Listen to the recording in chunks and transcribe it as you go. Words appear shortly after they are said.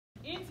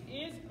It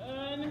is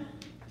on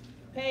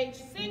page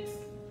 6. This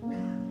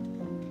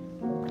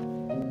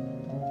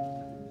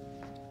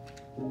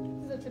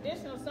is a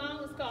traditional song.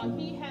 It's called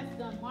He Has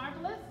Done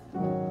Marvelous.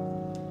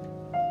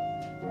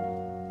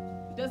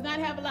 It does not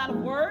have a lot of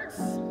words.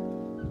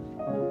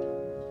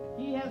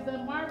 He has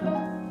done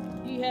marvelous.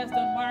 He has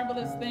done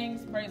marvelous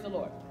things. Praise the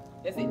Lord.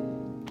 That's it.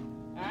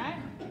 All right?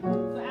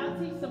 So I'll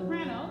teach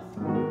sopranos.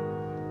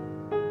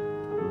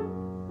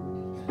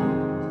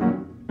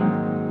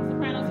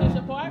 Sopranos, here's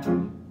your part.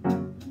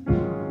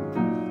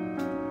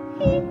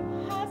 He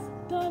has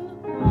done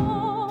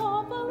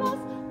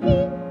marvelous. He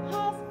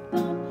has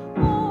done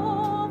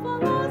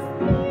marvelous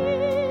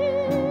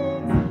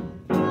things.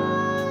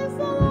 Praise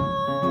the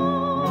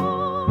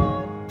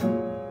Lord.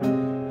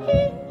 He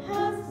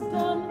has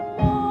done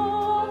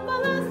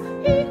marvelous.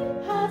 He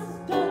has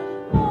done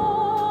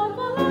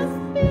marvelous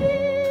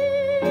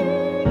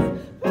things.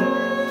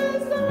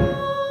 Praise the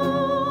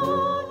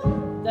Lord.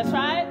 That's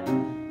right.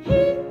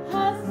 He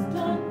has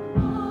done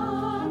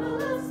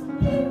marvelous.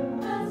 He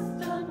has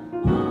done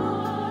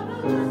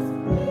marvelous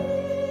things.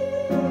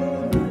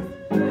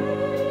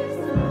 Praise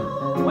the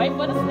Lord. Wait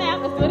for the snap.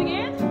 Let's do it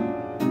again.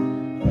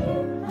 He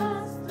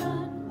has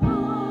done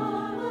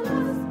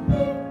marvelous.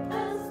 He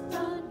has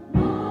done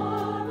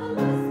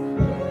marvelous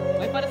things.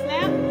 Wait for the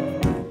snap.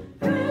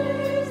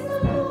 Praise the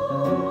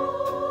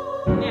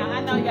Lord. Now I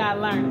know y'all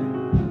learning,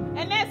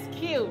 and that's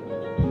cute.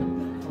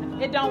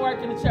 It don't work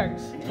in the church,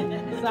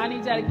 so I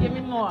need y'all to give me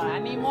more. I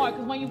need more,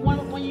 because when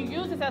you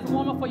use this as a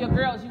warm-up for your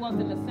girls, you want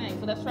them to sing.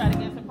 So let's try it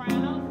again,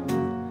 sopranos.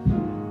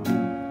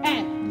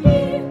 And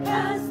He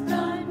has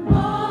done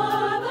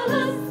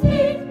marvelous.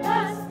 He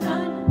has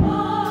done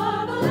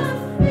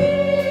marvelous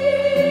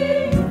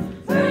things.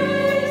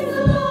 Praise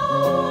the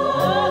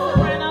Lord.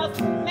 Sopranos.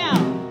 Now,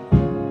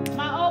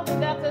 my old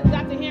Dr.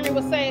 Henry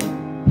would say,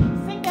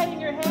 sing that in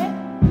your head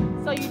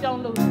so you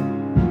don't lose it.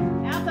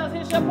 Altos,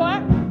 here's your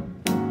part.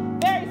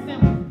 Very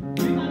simple.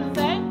 You're going to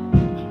say,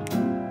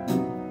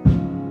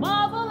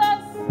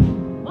 marvelous,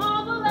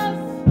 marvelous,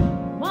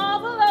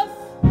 marvelous, marvelous,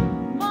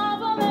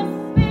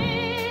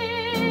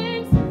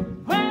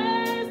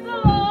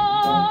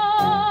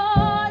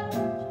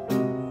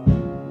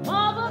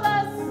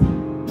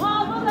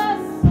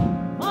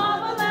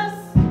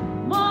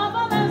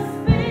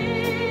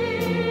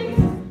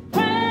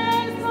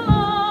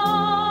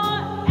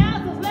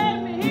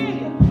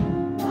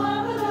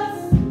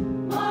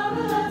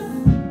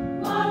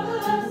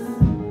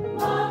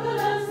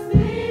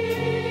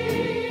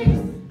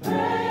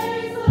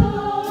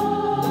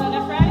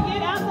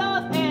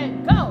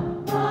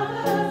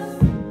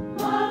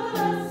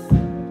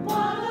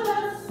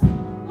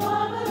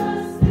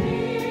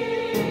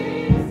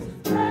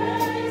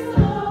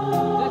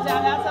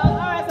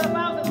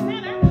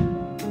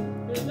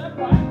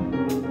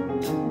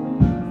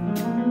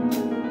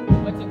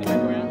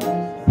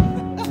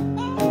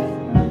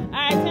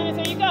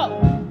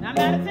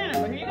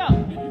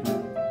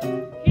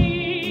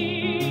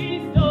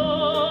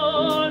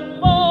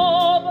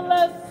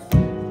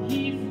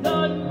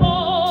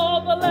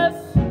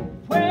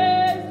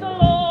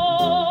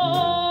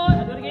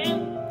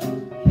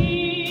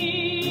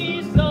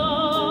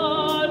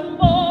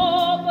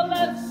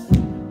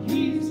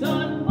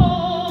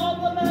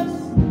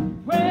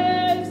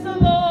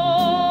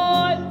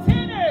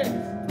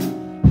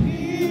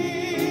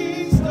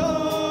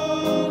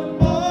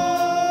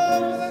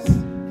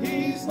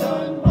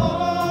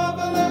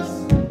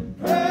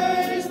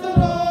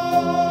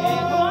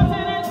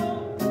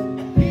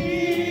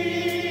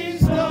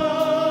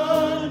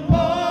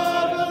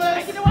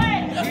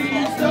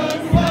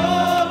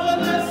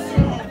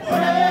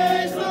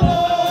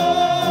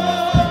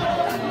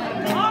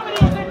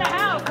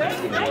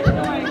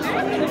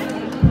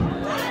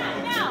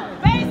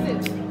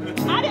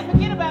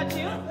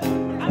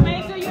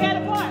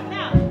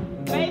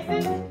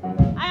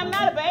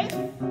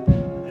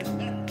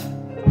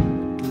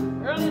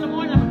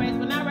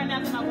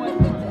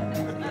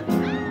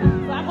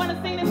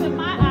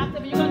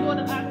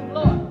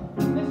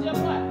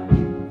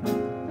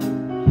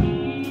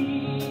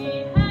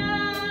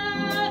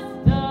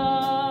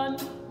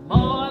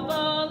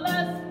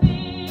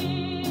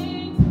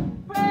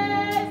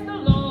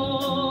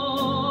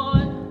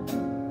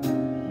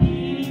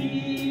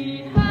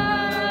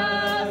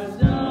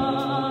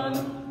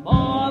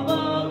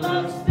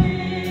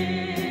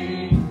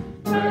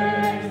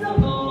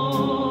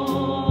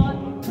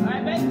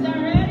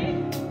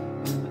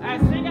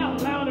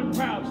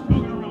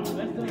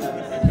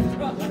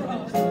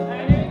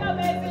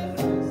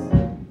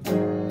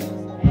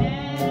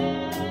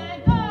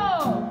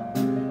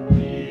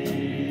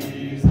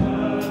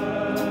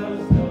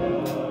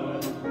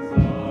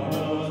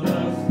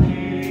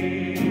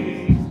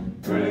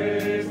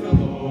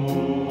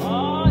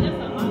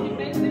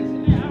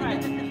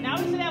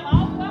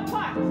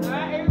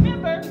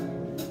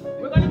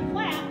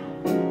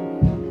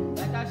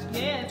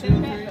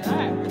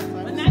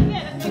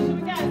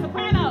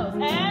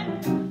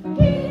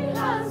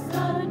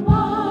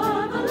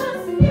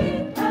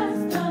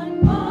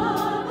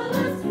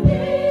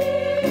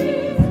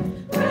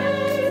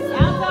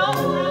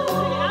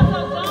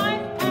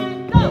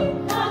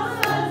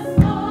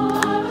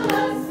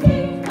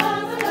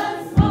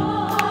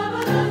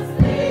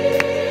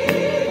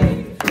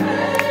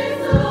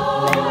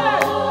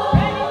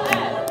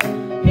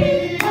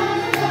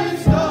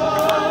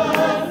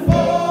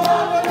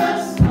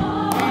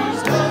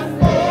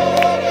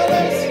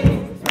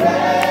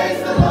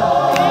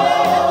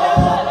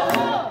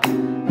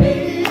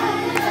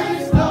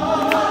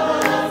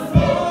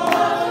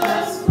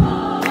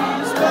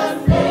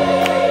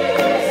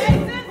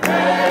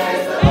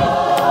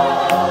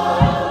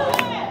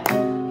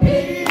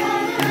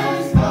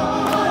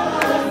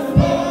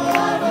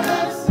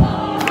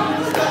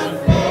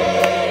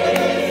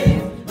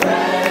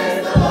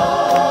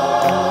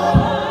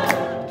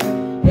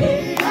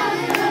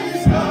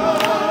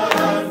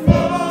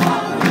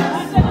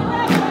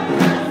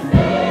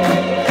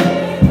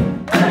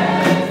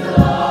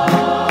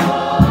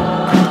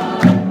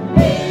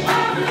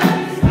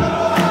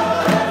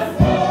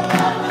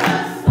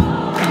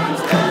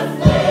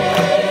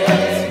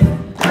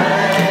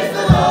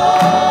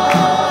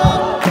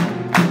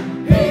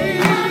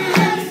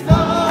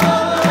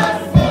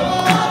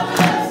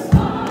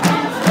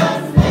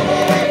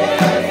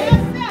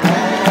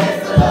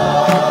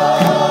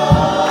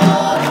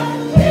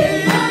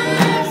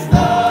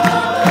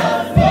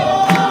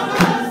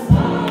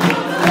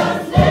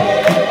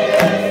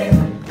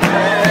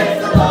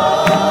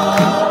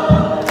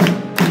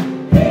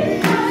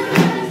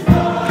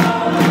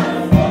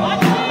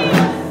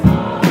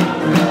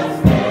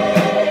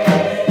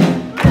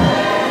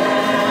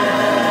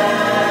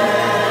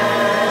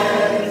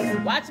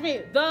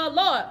 me the